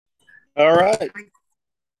All right.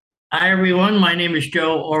 Hi, everyone. My name is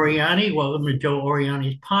Joe Oriani. Welcome to Joe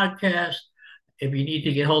Oriani's podcast. If you need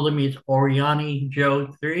to get hold of me, it's Oriani Joe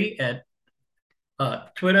 3 at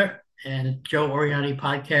Twitter and Joe Oriani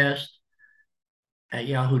Podcast at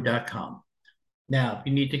yahoo.com. Now, if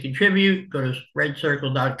you need to contribute, go to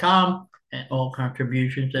spreadcircle.com and all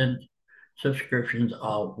contributions and subscriptions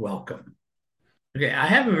are welcome. Okay, I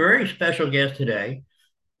have a very special guest today,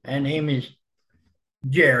 and name is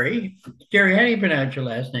Jerry. Jerry, how do you pronounce your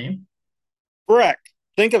last name? Correct.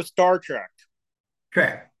 Think of Star Trek.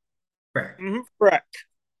 Trek. Correct. Correct.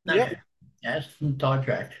 Yep. Okay. Yes, dog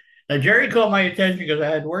track. Now, Jerry caught my attention because I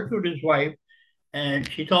had worked with his wife, and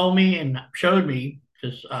she told me and showed me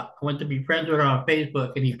because I went to be friends with her on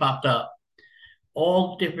Facebook, and he popped up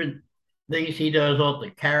all different things he does, all the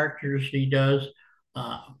characters he does.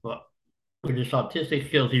 But with his autistic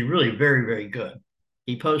skills, he's really very, very good.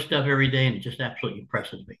 He posts stuff every day, and it just absolutely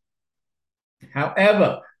impresses me.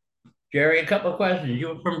 However, Jerry, a couple of questions.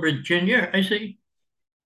 You're from Virginia, I see.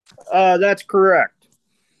 That's correct.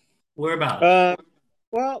 Whereabouts? Uh,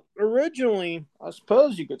 well, originally, I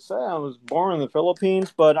suppose you could say I was born in the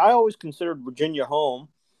Philippines, but I always considered Virginia home.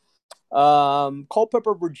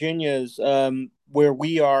 Culpeper, Virginia is where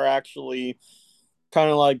we are actually kind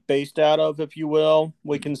of like based out of, if you will.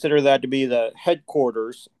 We consider that to be the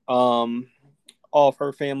headquarters. All of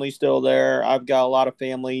her family's still there. I've got a lot of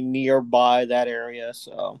family nearby that area,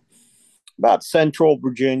 so about central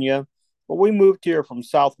Virginia. But we moved here from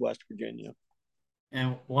Southwest Virginia.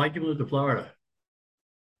 And why'd you move to Florida?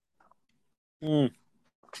 Mm.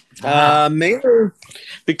 Ah, Mainly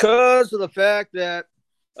because of the fact that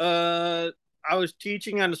uh, I was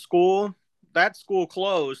teaching at a school. That school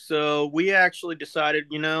closed, so we actually decided,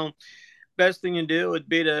 best thing to do would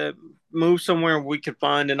be to move somewhere we could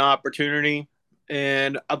find an opportunity.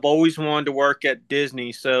 And I've always wanted to work at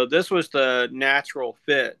Disney, so this was the natural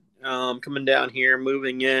fit. Coming down here,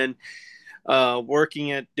 moving in,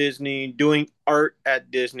 working at Disney, doing art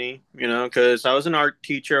at Disney, because I was an art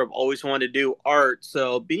teacher. I've always wanted to do art.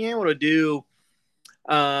 So being able to do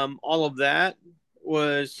all of that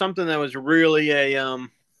was something that was really a,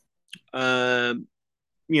 uh,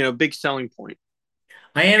 big selling point.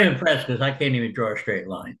 I am impressed because I can't even draw a straight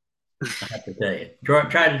line. I have to tell you,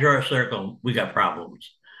 try to draw a circle, we got problems.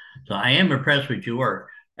 So I am impressed with your work.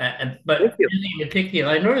 Thank But you. in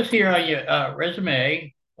particular, I noticed here on your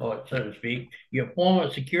resume, or so to speak, your former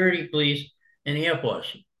security police in the Air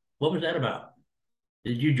Force. What was that about?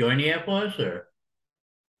 Did you join the Air Force or?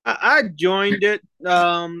 I joined it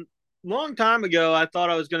long time ago. I thought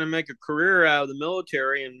I was going to make a career out of the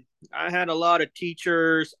military, and I had a lot of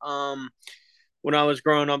teachers when I was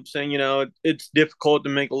growing up saying, it's difficult to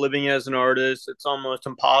make a living as an artist. It's almost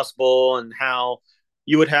impossible, and how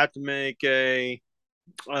you would have to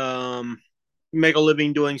um, make a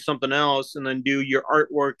living doing something else, and then do your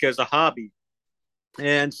artwork as a hobby.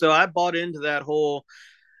 And so I bought into that whole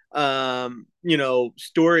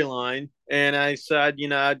storyline. And I said,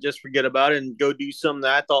 I'd just forget about it and go do something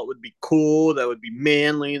that I thought would be cool, that would be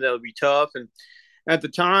manly, that would be tough. And at the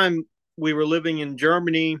time, we were living in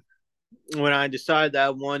Germany when I decided that I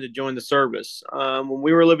wanted to join the service. When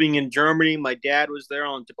we were living in Germany, my dad was there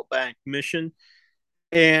on a diplomatic mission.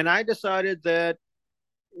 And I decided that,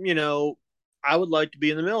 you know, I would like to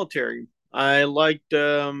be in the military. I liked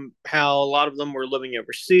how a lot of them were living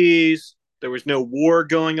overseas. There was no war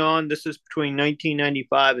going on. This is between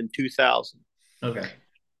 1995 and 2000. Okay.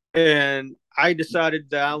 And I decided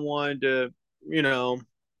that I wanted to, you know,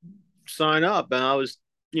 sign up. And I was,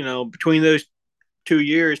 between those 2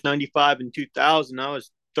 years, 95 and 2000, I was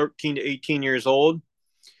 13 to 18 years old.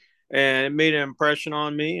 And it made an impression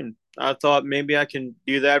on me. And I thought maybe I can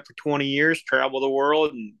do that for 20 years, travel the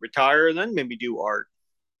world and retire, and then maybe do art.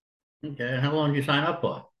 Okay. How long did you sign up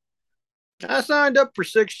for? I signed up for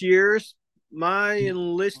 6 years. My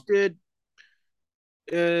enlisted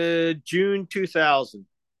June 2000.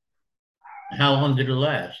 How long did it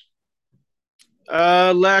last?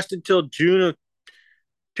 Lasted till June of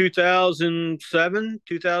 2007,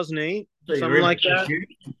 2008, So you were something in for like six that. years?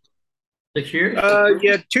 6 years?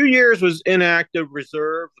 Yeah, 2 years was inactive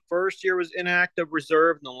reserve. The first year was inactive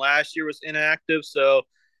reserve, and the last year was inactive. So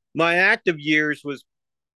my active years was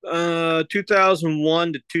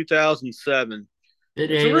 2001 to 2007. Did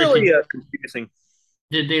It's they let really you confusing.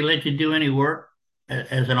 did they let you do any work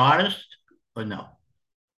as an artist or no?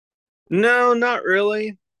 No, not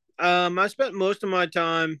really. I spent most of my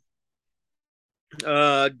time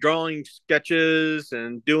drawing sketches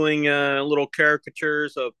and doing little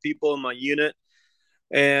caricatures of people in my unit.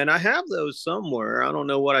 And I have those somewhere. I don't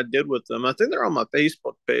know what I did with them. I think they're on my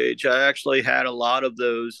Facebook page. I actually had a lot of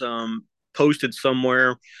those posted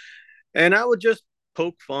somewhere, and I would just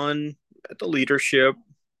poke fun at the leadership,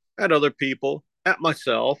 at other people, at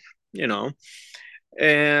myself, you know.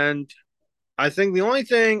 And I think the only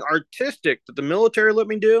thing artistic that the military let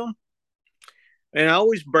me do, and I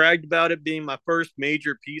always bragged about it being my first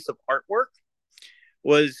major piece of artwork,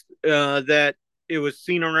 was that it was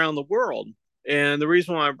seen around the world. And the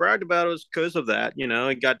reason why I bragged about it was because of that. You know,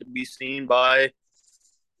 it got to be seen by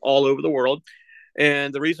all over the world.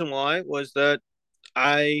 And the reason why was that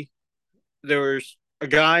I there was a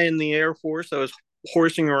guy in the Air Force that was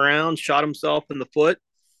horsing around, shot himself in the foot.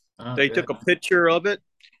 Oh, They good. took a picture of it,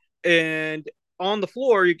 and on the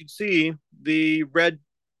floor you could see the red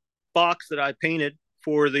box that I painted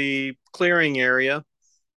for the clearing area,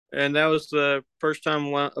 and that was the first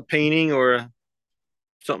time a painting or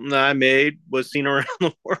something that I made was seen around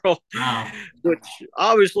the world, Wow. which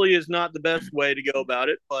obviously is not the best way to go about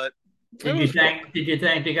it, but it was fun. Did you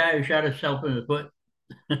thank the guy who shot himself in the foot?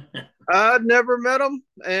 I'd never met him,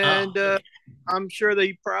 Oh, and okay. I'm sure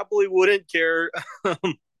they probably wouldn't care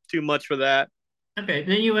too much for that. Okay.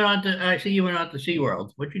 Then you went on to I see you went on to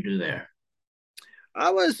SeaWorld. What'd you do there? I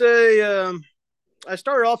was a I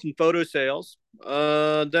started off in photo sales.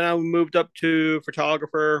 Then I moved up to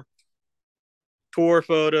photographer, tour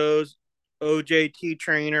photos, OJT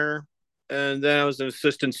trainer, and then I was an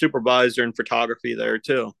assistant supervisor in photography there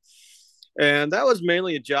too. And that was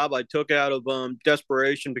mainly a job I took out of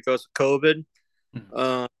desperation because of COVID. Hmm.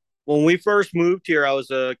 Uh, when we first moved here, I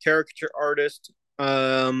was a caricature artist.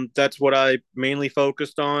 That's what I mainly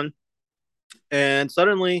focused on. And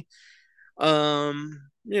suddenly,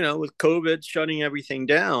 with COVID shutting everything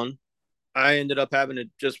down, I ended up having to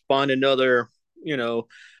just find another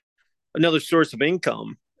source of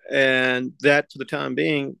income. And that, for the time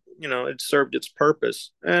being, it served its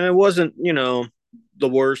purpose. And it wasn't, the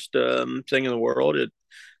worst thing in the world. It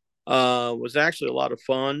was actually a lot of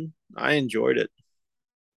fun. I enjoyed it.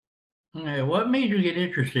 Okay, what made you get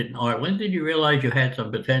interested in art? When did you realize you had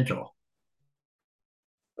some potential?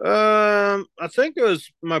 I think it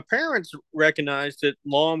was my parents recognized it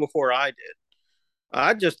long before I did.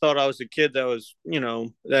 I just thought I was a kid that was,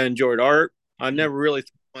 that enjoyed art. I never really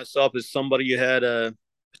thought of myself as somebody who had a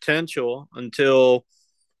potential until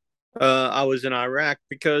I was in Iraq.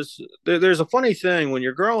 Because there's a funny thing when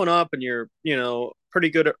you're growing up and you're, pretty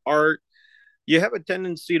good at art, you have a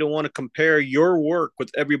tendency to want to compare your work with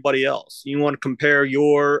everybody else. You want to compare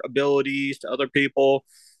your abilities to other people.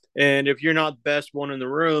 And if you're not the best one in the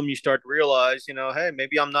room, you start to realize, hey,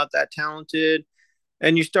 maybe I'm not that talented.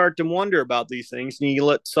 And you start to wonder about these things and you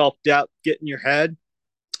let self doubt get in your head.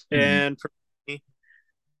 Mhm. And for me,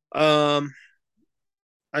 um,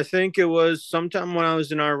 I think it was sometime when I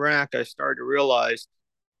was in Iraq, I started to realize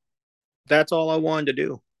that's all I wanted to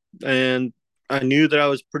do. And I knew that I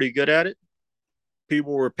was pretty good at it.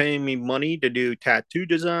 People were paying me money to do tattoo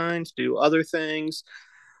designs, do other things.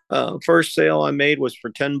 First sale I made was for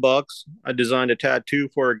 $10. I designed a tattoo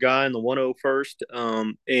for a guy in the 101st,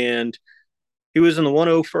 and he was in the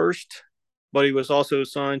 101st, but he was also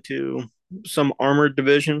assigned to some armored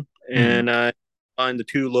division. Mhm. And I signed the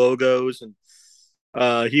two logos, and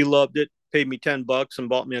he loved it. Paid me $10 and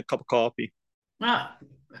bought me a cup of coffee. Ah,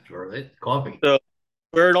 that's worth it. Coffee. So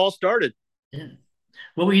where it all started. Yeah.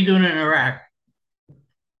 What were you doing in Iraq?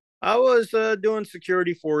 I was doing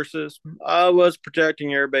security forces. I was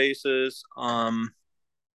protecting air bases.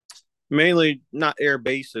 Mainly not air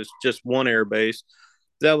bases, just one air base.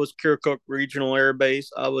 That was Kirkuk Regional Air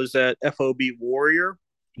Base. I was at FOB Warrior.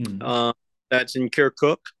 Mhm. Uh, that's in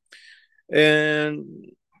Kirkuk.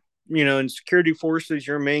 And, in security forces,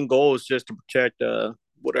 your main goal is just to protect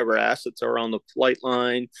whatever assets are on the flight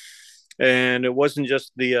line. And it wasn't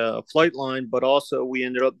just the flight line, but also we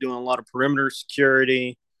ended up doing a lot of perimeter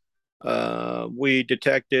security. We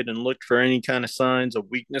detected and looked for any kind of signs of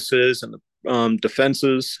weaknesses in the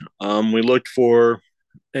defenses. We looked for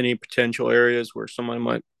any potential areas where somebody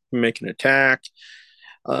might make an attack.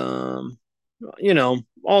 Um,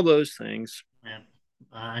 all those things. Yeah.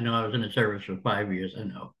 I know I was in the service for 5 years. I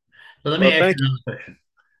know. So let me Well, ask thank you another question.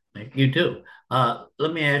 You too.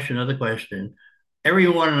 Let me ask you another question. Every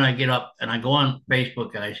morning I get up and I go on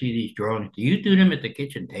Facebook and I see these drawings. Do you do them at the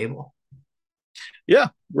kitchen table? you. Yeah,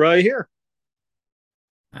 right here.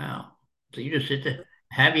 Wow. So you just sit there,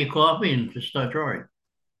 have your coffee, and just start drawing.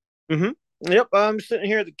 hmm Yep, I'm sitting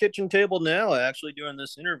here at the kitchen table now, actually doing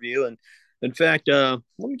this interview. And in fact, let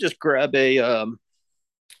me just grab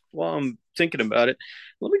while I'm thinking about it,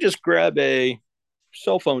 let me just grab a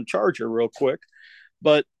cell phone charger real quick.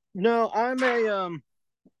 But no, I'm a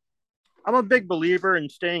I'm a big believer in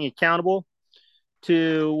staying accountable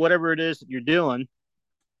to whatever it is that you're doing.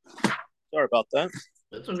 Sorry about that.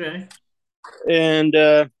 That's okay. And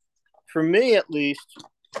for me, at least,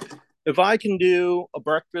 if I can do a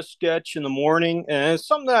breakfast sketch in the morning, and it's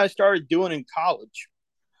something that I started doing in college.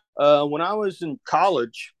 When I was in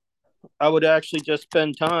college, I would actually just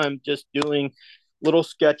spend time just doing little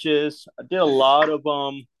sketches. I did a lot of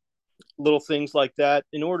little things like that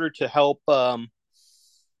in order to help,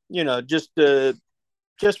 you know, just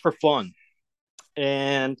for fun.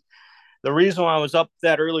 And the reason why I was up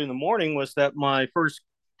that early in the morning was that my first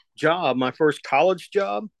college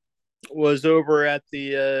job, was over at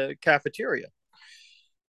the cafeteria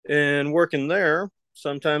and working there.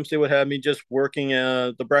 Sometimes they would have me just working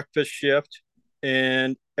the breakfast shift.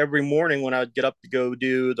 And every morning when I'd get up to go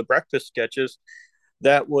do the breakfast sketches,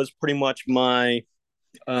 that was pretty much my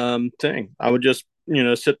thing. I would just,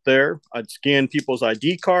 sit there. I'd scan people's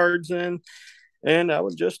ID cards in, and I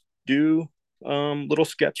would just do little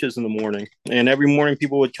sketches in the morning. And every morning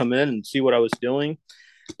people would come in and see what I was doing.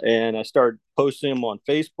 And I started posting them on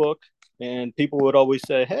Facebook. And people would always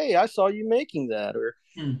say, "Hey, I saw you making that," or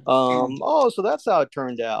 "Oh, so that's how it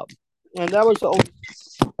turned out." And that was the only.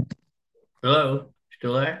 Hello,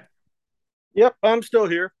 still there? Yep, I'm still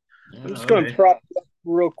here. I'm just going to Okay. prop up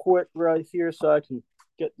real quick right here so I can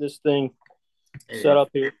get this thing set up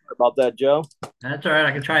here. Sorry about that, Joe. That's all right.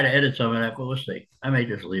 I can try to edit some of that, but we'll see. I may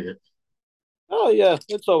just leave it. Oh yeah,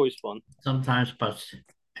 it's always fun. Sometimes, but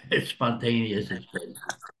it's spontaneous. It's great.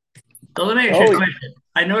 So let me ask you a Oh question.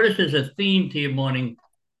 I noticed there's a theme to your morning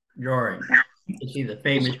drawing. You see the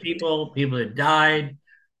famous people, people that died,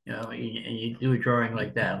 and you do a drawing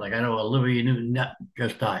like that. Like I know Olivia Newton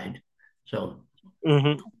just died, so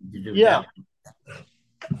you do yeah. that.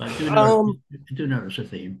 I do notice a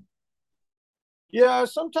theme. Yeah,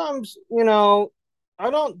 sometimes, I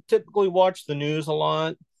don't typically watch the news a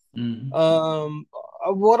lot. Mm.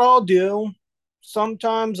 What I'll do,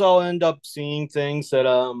 sometimes I'll end up seeing things that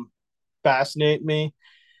fascinate me,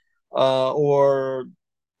 or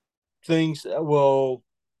things that will,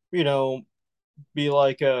 you know, be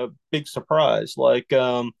like a big surprise, like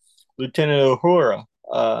Lieutenant Uhura,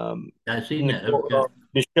 I've seen that. That was Nicole,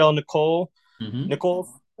 good. Nichelle Nicole Hmm. Nichols,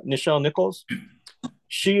 Nichelle Nichols.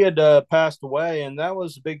 She had passed away, and that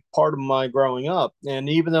was a big part of my growing up. And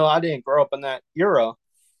even though I didn't grow up in that era,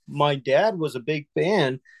 my dad was a big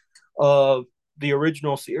fan of the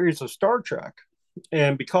original series of Star Trek.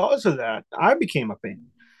 And because of that, I became a fan.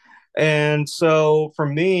 And so for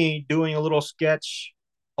me, doing a little sketch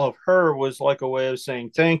of her was like a way of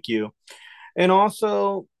saying thank you. And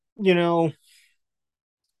also, you know,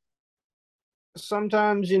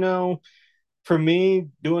 sometimes, for me,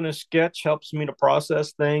 doing a sketch helps me to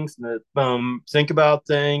process things and think about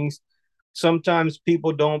things. Sometimes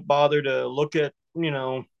people don't bother to look at,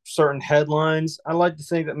 certain headlines. I like to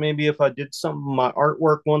think that maybe if I did some of my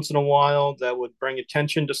artwork once in a while that would bring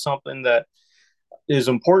attention to something that is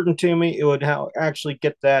important to me, it would actually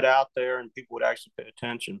get that out there and people would actually pay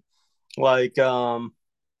attention. Like on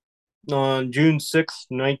June 6th,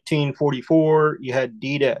 1944, you had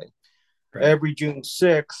D-Day. Right. Every June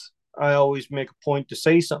 6th, I always make a point to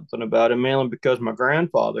say something about it, mainly because my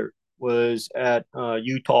grandfather was at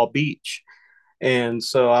Utah Beach. And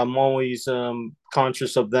so I'm always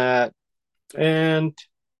conscious of that. And,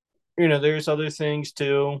 there's other things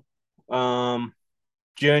too. Um,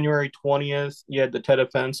 January 20th, you had the Tet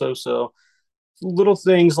Offensive. So little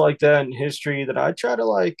things like that in history that I try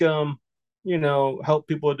to help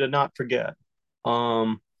people to not forget.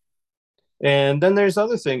 Um, and then there's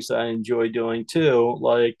other things that I enjoy doing too.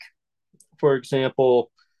 Like, for example,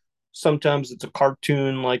 sometimes it's a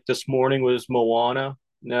cartoon like this morning was Moana.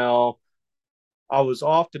 Now, I was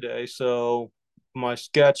off today, so my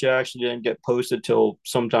sketch actually didn't get posted till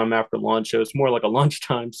sometime after lunch. It was more like a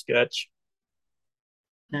lunchtime sketch.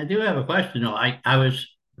 Now, I do have a question though. I was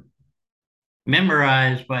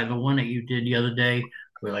memorized by the one that you did the other day,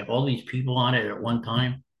 with like all these people on it at one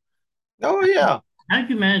time. Oh yeah. How did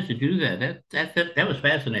you manage to do that? That was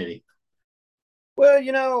fascinating.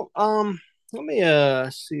 Well, let me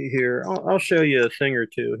see here. I'll show you a thing or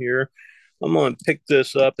two here. I'm gonna pick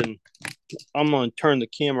this up and I'm gonna turn the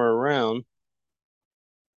camera around.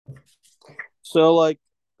 So like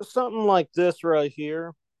something like this right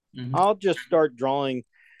here, Hmm. I'll just start drawing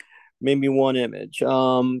maybe one image.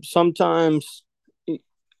 Sometimes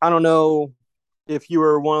I don't know if you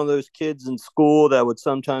were one of those kids in school that would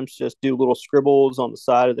sometimes just do little scribbles on the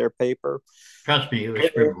side of their paper. Trust me, it was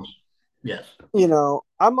scribbles. Yes.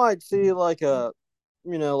 I might see like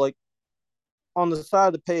like on the side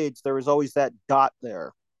of the page, there was always that dot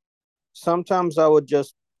there. Sometimes I would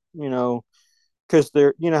just because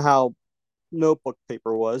they're, how notebook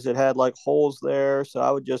paper was. It had like holes there. So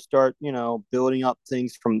I would just start, building up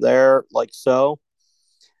things from there, like so.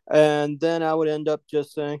 And then I would end up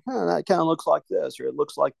just saying, that kind of looks like this, or it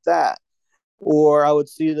looks like that. Or I would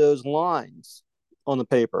see those lines on the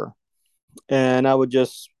paper, and I would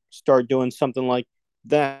just start doing something like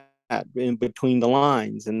that in between the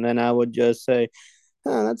lines. And then I would just say,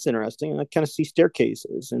 that's interesting. I kind of see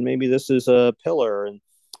staircases, and maybe this is a pillar. And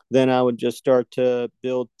then I would just start to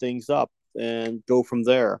build things up and go from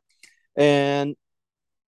there. And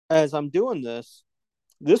as I'm doing this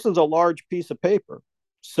is a large piece of paper.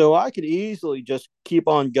 So I could easily just keep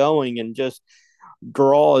on going and just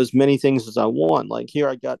draw as many things as I want. Like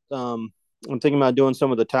here, I'm thinking about doing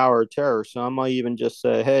some of the Tower of Terror. So I might even just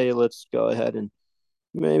say, hey, let's go ahead and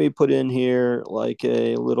maybe put in here like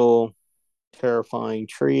a little terrifying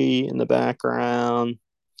tree in the background.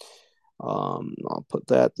 I'll put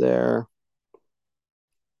that there.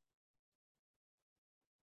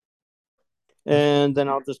 And then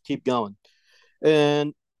I'll just keep going.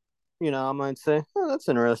 And, I might say, that's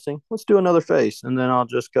interesting. Let's do another face. And then I'll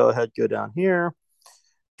just go ahead, go down here,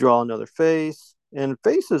 draw another face. And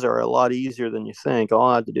faces are a lot easier than you think. All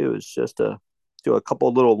I have to do is just do a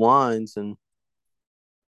couple little lines and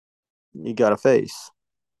you got a face.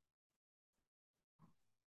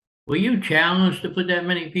 Were you challenged to put that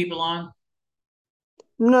many people on?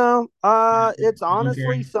 No, it's honestly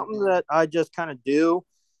Okay. something that I just kind of do.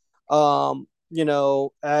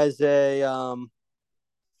 As a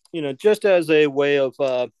just as a way of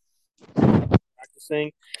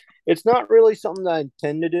practicing. It's not really something that I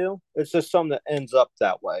intend to do. It's just something that ends up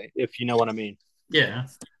that way, if you know what I mean. Yeah,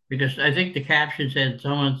 because I think the caption said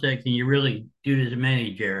someone said, "Can you really do this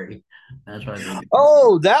many, Jerry?" That's what I think.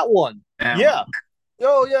 Oh, that one. That one. Yeah.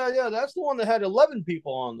 Oh, yeah, yeah. That's the one that had 11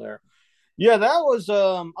 people on there. Yeah, that was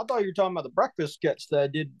I thought you were talking about the breakfast sketch that I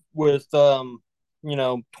did with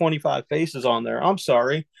 25 faces on there. I'm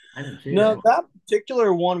sorry. I didn't see that. No, that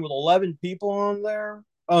particular one with 11 people on there,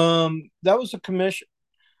 that was a commission.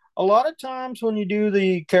 A lot of times when you do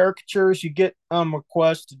the caricatures, you get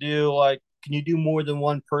requests to do like, can you do more than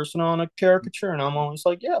one person on a caricature? And I'm always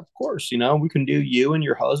like, yeah, of course. We can do you and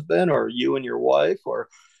your husband, or you and your wife, or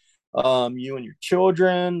you and your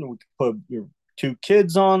children. We could put your two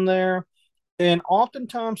kids on there, and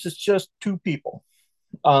oftentimes it's just two people.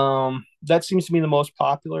 That seems to be the most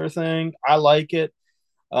popular thing. I like it.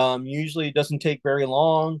 Usually it doesn't take very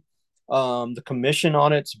long. The commission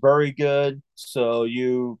on it's very good, so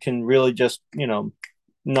you can really just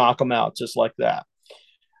knock them out just like that.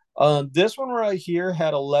 This one right here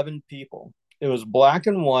had 11 people. It was black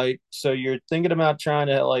and white, so you're thinking about trying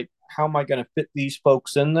to like, how am I going to fit these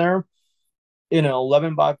folks in there in an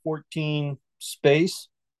 11 by 14 space?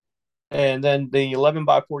 And then the 11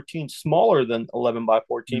 by 14 smaller than 11 by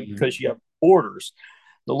 14 Mhm. because you have borders,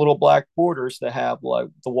 the little black borders that have like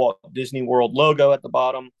the Walt Disney World logo at the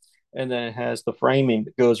bottom, and then it has the framing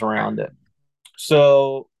that goes around it.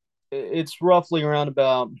 So it's roughly around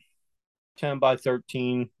about 10 by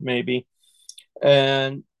 13, maybe.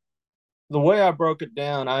 And the way I broke it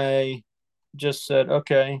down, I just said,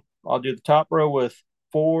 okay, I'll do the top row with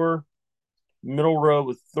 4, middle row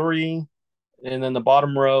with 3, and then the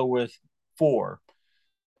bottom row with 4.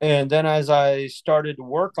 And then as I started to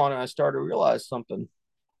work on it, I started to realize something.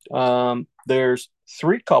 There's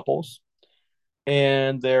 3 couples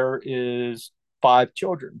and there is 5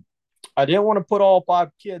 children. I didn't want to put all 5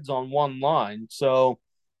 kids on one line. So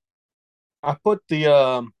I put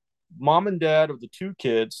the mom and dad of the 2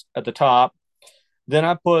 kids at the top. Then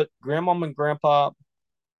I put grandmom and grandpa,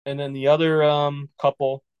 and then the other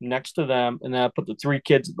couple next to them. And then I put the 3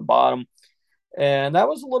 kids at the bottom. And that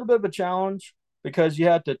was a little bit of a challenge because you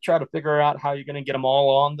had to try to figure out how you're going to get them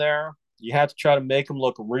all on there. You had to try to make them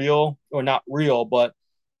look real, or not real, but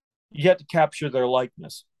you had to capture their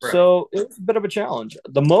likeness. Right. So it was a bit of a challenge.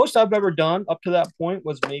 The most I've ever done up to that point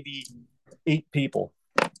was maybe 8 people.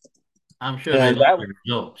 I'm sure they And love that, the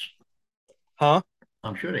results. huh?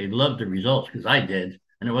 I'm sure they loved the results because I did,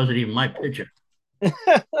 and it wasn't even my picture.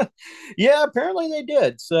 Yeah, apparently they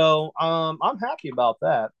did. So I'm happy about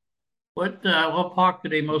that. What park do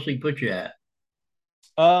they mostly put you at?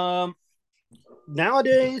 Um,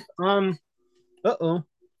 Nowadays, oh,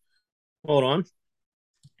 hold on.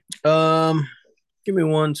 Um, Give me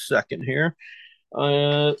 1 second here.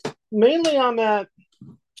 Uh, Mainly I'm at.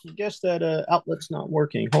 I guess that outlet's not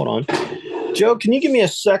working. Hold on, Joe. Can you give me a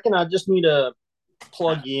second? I just need to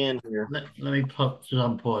plug Uh, you in here. let me put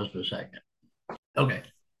some pause for a second. Okay,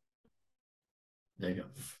 there you go.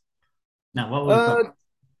 Now, what was Uh, the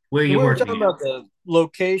Where are We you were talking working at? about the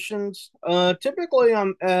locations. Typically,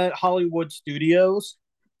 I'm at Hollywood Studios,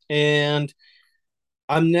 and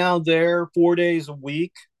I'm now there 4 days a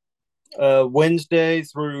week, Wednesday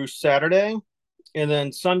through Saturday, and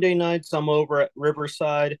then Sunday nights I'm over at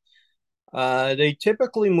Riverside. They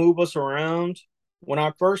typically move us around. When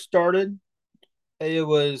I first started, it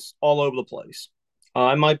was all over the place.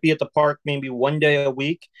 I might be at the park maybe 1 day a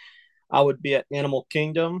week. I would be at Animal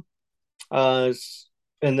Kingdom, uh,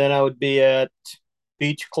 and then I would be at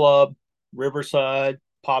Beach Club, Riverside,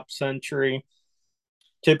 Pop Century.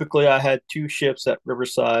 Typically, I had two shifts at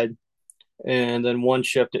Riverside and then one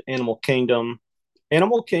shift at Animal Kingdom.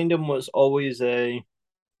 Animal Kingdom was always a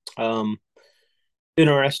um,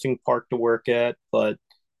 interesting park to work at, but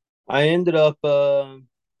I ended up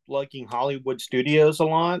liking Hollywood Studios a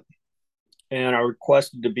lot, and I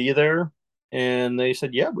requested to be there, and they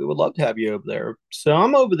said, "Yeah, we would love to have you over there." So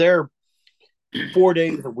I'm over there 4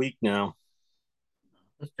 days a week now.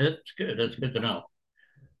 That's good. That's good to know.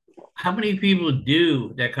 How many people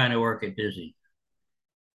do that kind of work at Disney?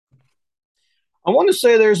 I want to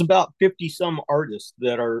say there's about 50 some artists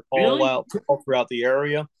that are all Really? out all throughout the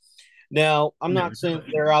area. Now, I'm Never not knew saying it.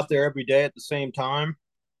 they're out there every day at the same time.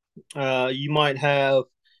 You might have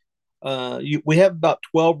we have about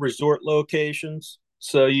 12 resort locations.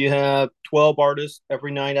 So you have 12 artists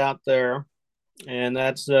every night out there, and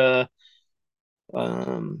that's 12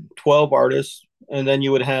 artists. And then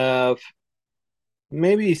you would have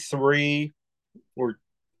maybe three or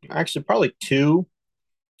actually probably two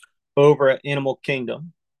over at Animal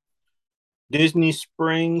Kingdom. Disney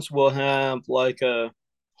Springs will have like a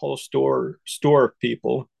whole store of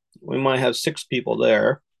people. We might have six people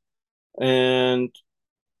there. And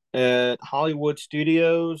at Hollywood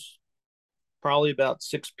Studios, probably about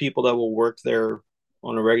six people that will work there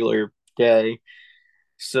on a regular day.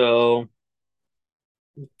 So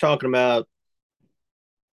talking about,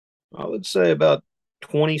 I would say about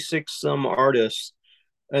 26 some artists.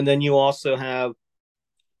 And then you also have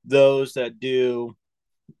those that do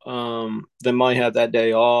that might have that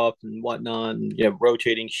day off and whatnot, and you have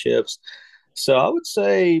rotating shifts. So I would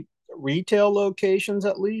say retail locations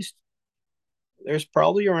at least. There's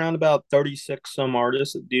probably around about 36 some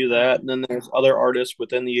artists that do that. And then there's other artists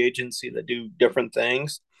within the agency that do different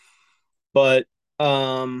things. But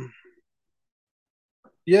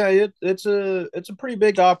yeah, it's a pretty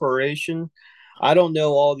big operation. I don't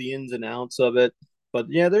know all the ins and outs of it, but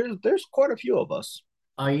yeah, there's quite a few of us.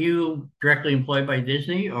 Are you directly employed by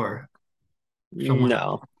Disney or someone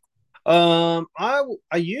else? No.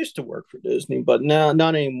 I used to work for Disney, but now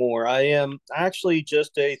not anymore. I am actually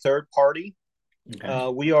just a third party. Okay.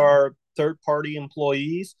 We are third party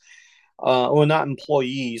employees. Well, not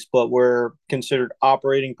employees, but we're considered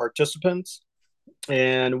operating participants,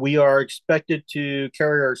 and we are expected to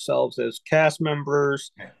carry ourselves as cast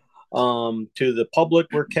members. Okay. To the public,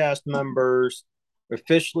 we're cast members.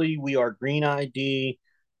 Officially, we are Green ID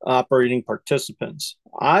operating participants.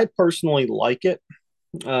 I personally like it.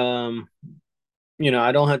 Um,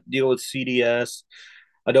 I don't have to deal with CDS.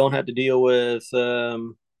 I don't have to deal with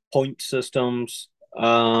point systems.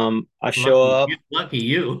 I show Lucky up. you. Lucky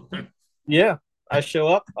you. Yeah, I show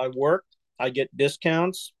up. I work. I get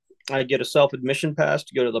discounts. I get a self admission pass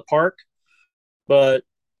to go to the park. But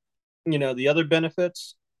the other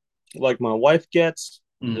benefits, like my wife gets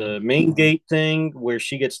Mm, the main gate thing where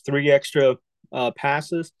she gets three extra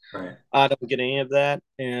passes. right. I don't get any of that,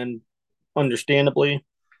 and understandably,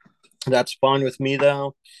 that's fine with me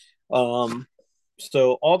though. Um,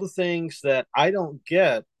 so all the things that I don't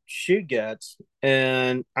get, she gets,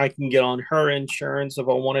 and I can get on her insurance if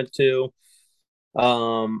I wanted to.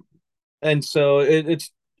 Um, and so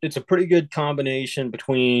it's a pretty good combination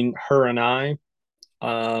between her and I.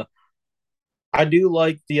 Uh, I do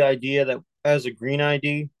like the idea that as a green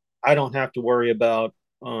ID, I don't have to worry about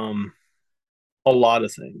a lot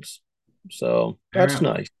of things. So that's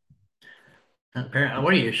Apparently. nice. Apparently.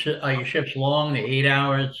 What are are your shifts long? The 8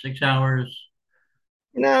 hours, 6 hours?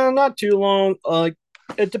 No, not too long.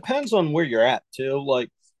 It depends on where you're at too. Like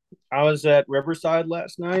I was at Riverside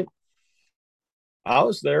last night. I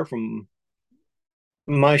was there from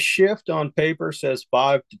my shift on paper says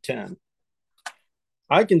 5 to 10.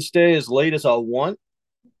 I can stay as late as I want,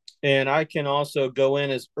 and I can also go in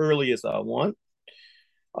as early as I want.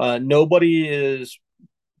 Nobody is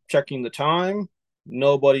checking the time.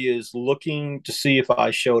 Nobody is looking to see if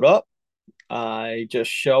I showed up. I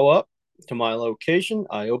just show up to my location.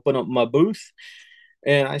 I open up my booth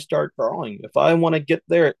and I start drawing. If I want to get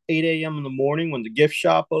there at 8 a.m. in the morning when the gift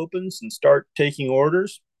shop opens and start taking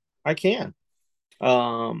orders, I can.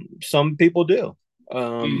 Some people do.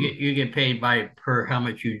 You get paid by per how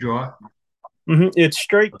much you draw. It's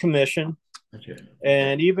straight commission. That's it.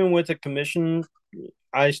 And even with a commission,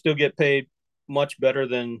 I still get paid much better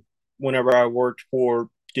than whenever I worked for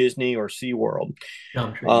Disney or SeaWorld.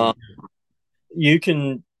 I'm sure Um, you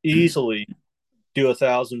can easily do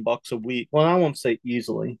 $1,000 a week. Well, I won't say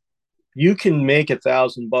easily. You can make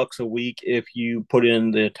 $1,000 a week if you put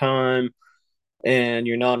in the time and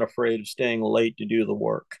you're not afraid of staying late to do the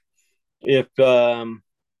work. If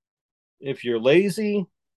if you're lazy,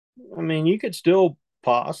 I mean, you could still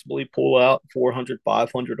possibly pull out 400,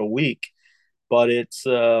 500 a week, but it's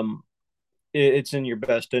in your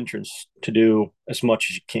best interest to do as much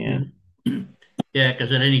as you can. Yeah,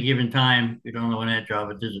 because at any given time, you don't know when that job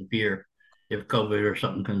will disappear if COVID or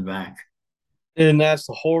something comes back. And that's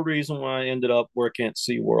the whole reason why I ended up working at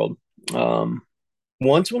SeaWorld. Um,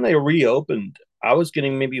 Once when they reopened, I was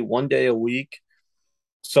getting maybe 1 day a week,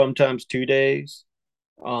 sometimes 2 days.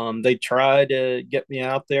 They tried to get me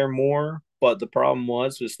out there more, but the problem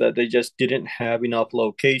was that they just didn't have enough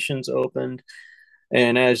locations opened.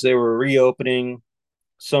 And as they were reopening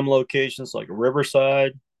some locations like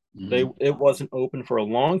Riverside, it wasn't open for a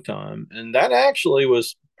long time, and that actually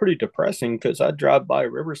was pretty depressing because I drive by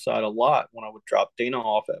Riverside a lot when I would drop Dana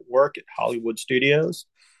off at work at Hollywood Studios,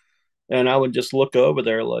 and I would just look over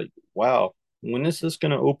there like, wow, when is this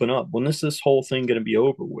going to open up? When is this whole thing going to be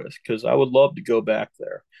over with? Because I would love to go back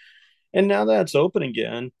there. And now that it's open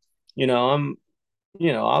again, I'm,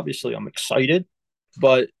 obviously I'm excited,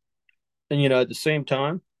 but, and, at the same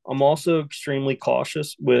time, I'm also extremely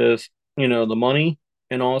cautious with, the money,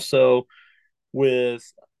 and also with,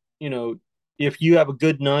 you know, if you have a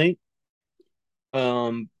good night,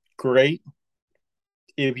 great.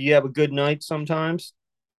 If you have a good night sometimes,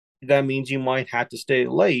 that means you might have to stay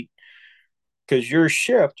late because your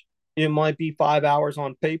shift, it might be 5 hours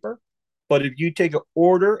on paper, but if you take an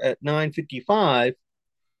order at 9:55,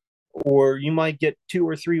 or you might get two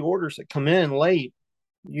or three orders that come in late,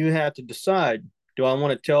 you have to decide, do I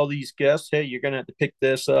want to tell these guests, hey, you're going to have to pick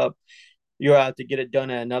this up, you have to get it done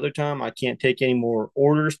at another time, I can't take any more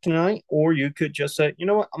orders tonight? Or you could just say, you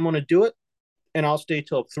know what, I'm going to do it, and I'll stay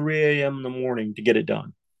till 3 a.m. in the morning to get it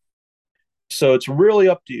done. So it's really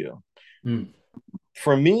up to you.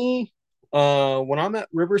 For me, when I'm at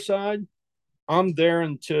Riverside, I'm there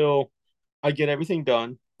until I get everything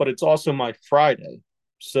done, but it's also my Friday.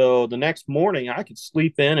 So the next morning I could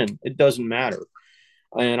sleep in and it doesn't matter.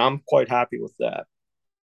 And I'm quite happy with that.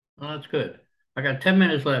 Well, that's good. I got 10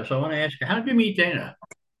 minutes left, so I want to ask you, how did you meet Dana?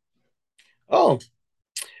 Oh,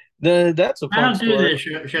 that's a I fun don't do story.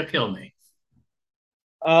 this, she'll kill me.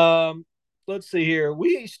 Let's see here.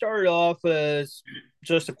 We started off as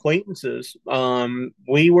just acquaintances.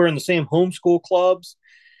 We were in the same homeschool clubs,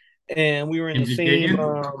 and we were in In the same,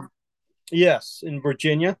 Virginia? yes, in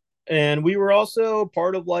Virginia. And we were also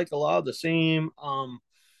part of like a lot of the same,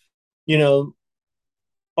 you know,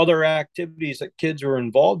 other activities that kids were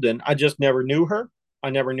involved in. I just never knew her. I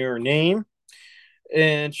never knew her name.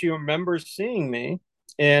 And she remembers seeing me.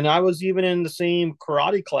 And I was even in the same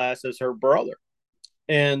karate class as her brother.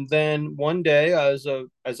 And then one day, as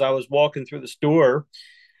I was walking through the store,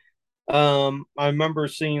 I remember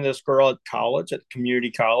seeing this girl at college, at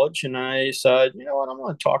community college, and I said, you know what, I'm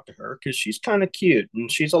going to talk to her because she's kind of cute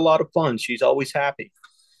and she's a lot of fun. She's always happy,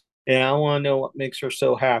 and I want to know what makes her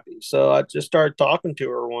so happy. So I just started talking to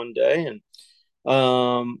her one day, and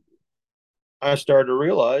I started to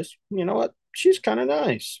realize, you know what, she's kind of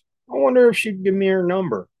nice. I wonder if she'd give me her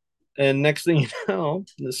number. And next thing you know,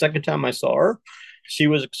 the second time I saw her, she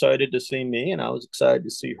was excited to see me, and I was excited to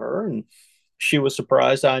see her. And she was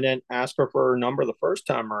surprised I didn't ask her for her number the first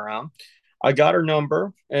time around. I got her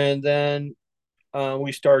number, and then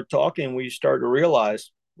we started talking. We started to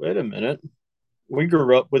realize, wait a minute, we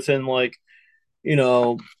grew up within you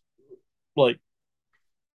know, like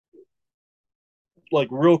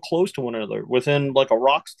real close to one another, within like a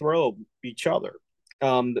rock's throw of each other.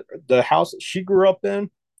 The house that she grew up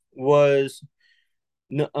in was,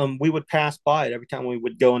 we would pass by it every time we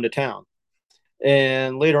would go into town.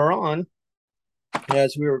 And later on,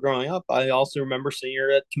 as we were growing up, I also remember seeing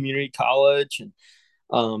her at community college,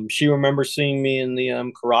 and she remembers seeing me in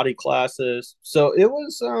the karate classes. So it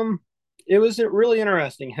was really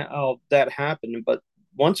interesting how that happened. But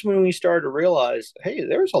once when we started to realize, hey,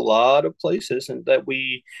 there's a lot of places and that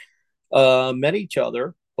we met each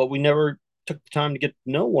other, but we never took the time to get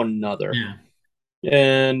to know one another. Yeah.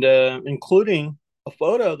 And including a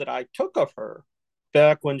photo that I took of her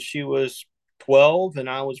back when she was 12 and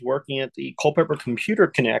I was working at the Culpeper Computer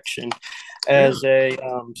Connection as Really?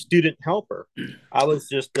 a student helper. I was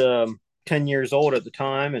just 10 years old at the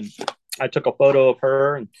time, and I took a photo of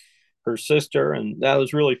her and her sister, and that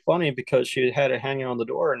was really funny because she had it hanging on the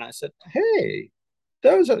door. And I said, "Hey,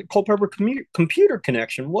 that was a Culpeper computer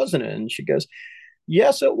connection, wasn't it?" And she goes,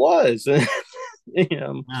 "Yes, it was." you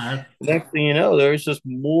know, Uh, next thing you know, there's just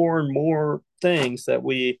more and more things that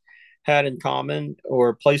we had in common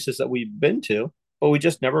or places that we've been to, but we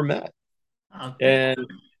just never met. okay. And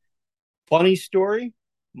funny story,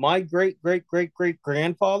 my great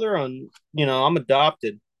grandfather on, I'm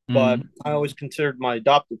adopted, but Mm, I always considered my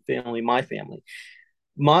adopted family my family.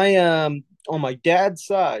 My On my dad's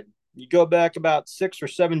side, you go back about 6 or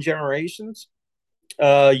 7 generations.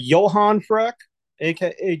 Johann Freck,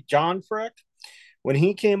 aka John Freck, when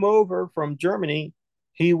he came over from Germany,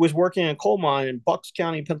 he was working in a coal mine in Bucks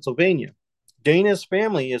County, Pennsylvania. Dana's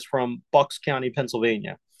family is from Bucks County,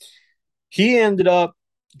 Pennsylvania. He ended up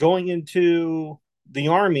going into the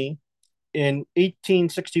army in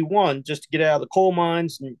 1861 just to get out of the coal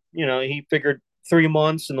mines. And, he figured 3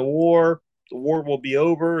 months in the war will be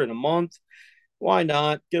over in a month. Why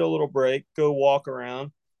not get a little break, go walk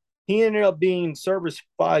around? He ended up being in service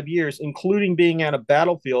 5 years, including being at a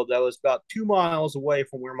battlefield that was about 2 miles away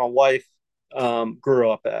from where my wife grew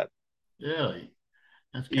up at. really?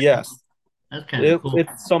 That's kind. Yes, That's kind of cool.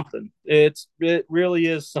 it's something. It really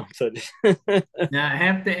is something. Now I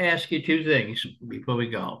have to ask you two things before we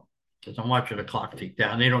go, because I'm watching the clock tick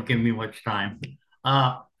down. They don't give me much time.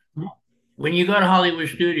 Uh, when you go to Hollywood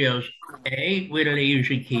Studios, A, where do they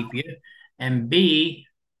usually keep you? And B,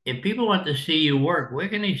 if people want to see you work, where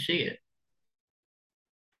can they see it?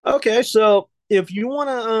 Okay, so if you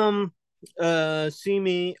want to see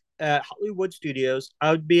me at Hollywood Studios,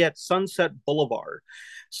 I would be at Sunset Boulevard.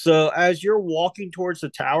 So as you're walking towards the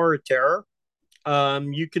Tower of Terror,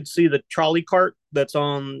 you could see the trolley cart that's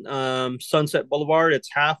on Sunset Boulevard. It's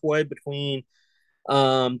halfway between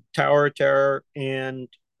Tower of Terror and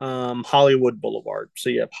Hollywood Boulevard. So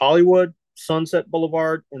you have Hollywood, Sunset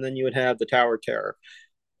Boulevard, and then you would have the Tower of Terror.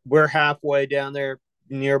 We're halfway down there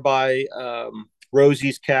nearby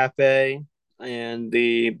Rosie's Cafe and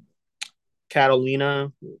the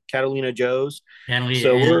Catalina Joe's. And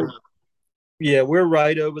So yeah, we're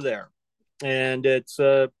right over there, and it's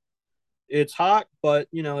hot, but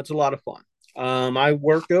it's a lot of fun. I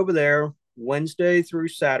work over there Wednesday through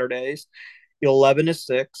Saturdays, 11 to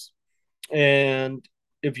 6, and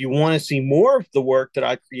if you want to see more of the work that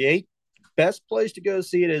I create, best place to go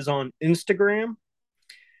see it is on Instagram,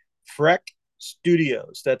 Freck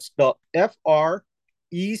Studios. That's spelled FRECH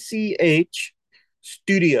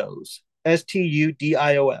Studios,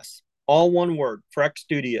 STUDIOS. All one word, Freck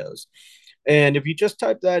Studios. And if you just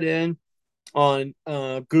type that in on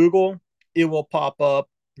Google, it will pop up.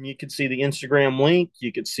 And you can see the Instagram link.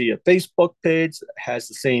 You can see a Facebook page that has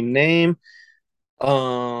the same name.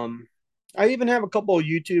 I even have a couple of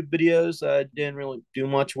YouTube videos that I didn't really do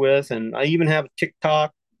much with, and I even have a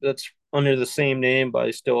TikTok that's under the same name, but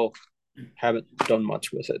I still haven't done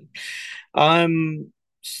much with it. I'm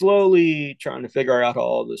slowly trying to figure out how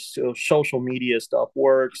all this social media stuff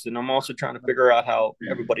works, and I'm also trying to figure out how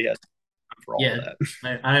everybody has time for all yeah, of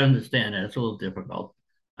that. I understand that. It's a little difficult.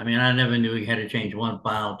 I mean, I never knew you had to change one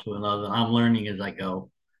file to another. I'm learning as I go.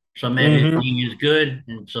 Some Mm-hmm. editing is good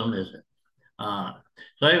and some isn't. Uh,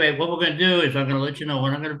 so anyway, what we're going to do is I'm going to let you know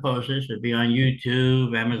when I'm going to post this. It'll be on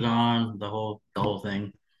YouTube, Amazon, the whole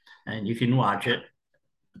thing, and you can watch it.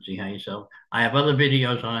 See how yourself. I have other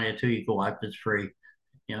videos on it too. You can watch. It's free.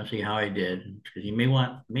 See how I did because you may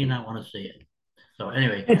not want to see it. So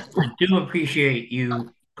anyway, I do appreciate you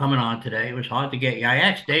coming on today. It was hard to get you. I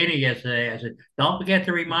asked Dana yesterday. I said, "Don't forget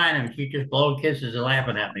to remind him." She just blowing kisses and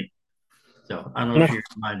laughing at me. So I don't know if she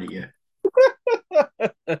reminded you.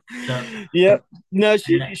 So Yep. No,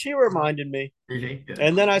 yeah, she reminded me. is he good?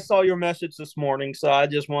 And then I saw your message this morning, so I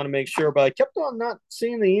just want to make sure. But I kept on not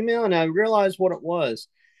seeing the email, and I realized what it was.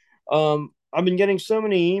 I've been getting so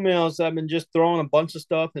many emails. I've been just throwing a bunch of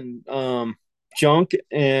stuff in junk,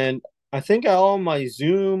 and I think all my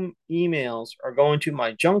Zoom emails are going to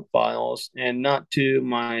my junk files and not to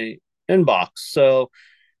my inbox. So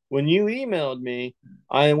when you emailed me,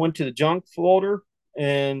 I went to the junk folder,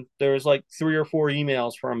 and there was like 3 or 4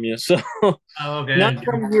 emails from you. So Oh, not okay.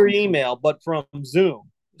 from your email, but from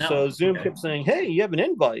Zoom. So No, Zoom okay. kept saying, "Hey, you have an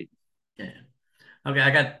invite." Yeah. Okay,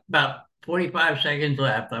 I got about 45 seconds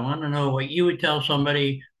left. I want to know what you would tell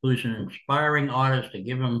somebody who's an inspiring artist to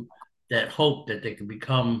give them that hope that they can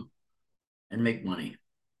become and make money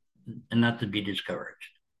and not to be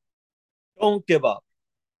discouraged. Don't give up.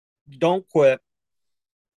 Don't quit.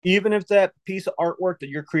 Even if that piece of artwork that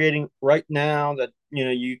you're creating right now that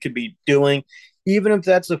you could be doing, even if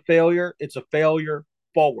that's a failure, it's a failure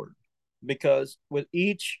forward, because with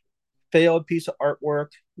each failed piece of artwork,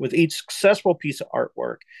 with each successful piece of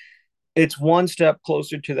artwork, it's one step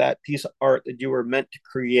closer to that piece of art that you were meant to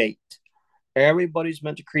create. Everybody's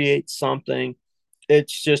meant to create something.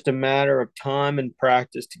 It's just a matter of time and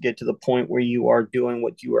practice to get to the point where you are doing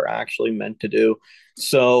what you are actually meant to do.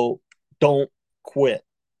 So don't quit.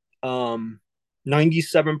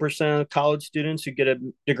 97% of college students who get a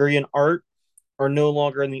degree in art are no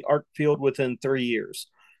longer in the art field within 3 years.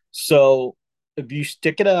 So if you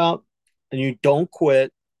stick it out and you don't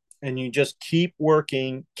quit and you just keep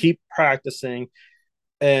working, keep practicing,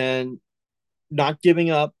 and not giving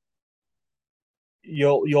up,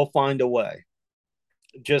 you'll find a way.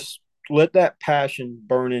 Just let that passion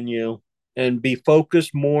burn in you and be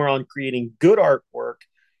focused more on creating good artwork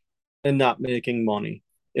and not making money.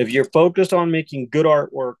 If you're focused on making good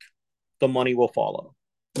artwork, the money will follow.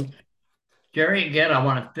 Jerry, again, I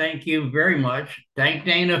want to thank you very much. Thank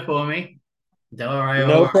Dana for me.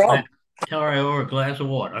 No problem. Tell her I owe her a glass of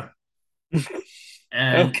water.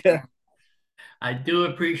 And Okay. I do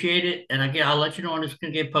appreciate it. And again, I'll let you know when it's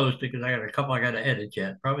going to get posted because I got a couple I got to edit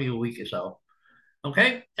yet, probably a week or so.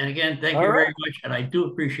 Okay. And again, thank All you very right. much. And I do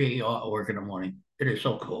appreciate you all work in the morning. It is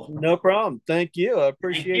so cool. No problem. Thank you. I Thank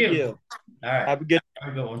appreciate you. All right. Have a good.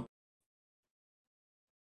 Have a good one.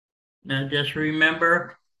 Now, just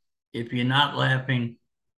remember, if you're not laughing,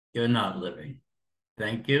 you're not living.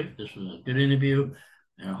 Thank you. This was a good interview,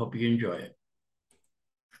 and I hope you enjoy it.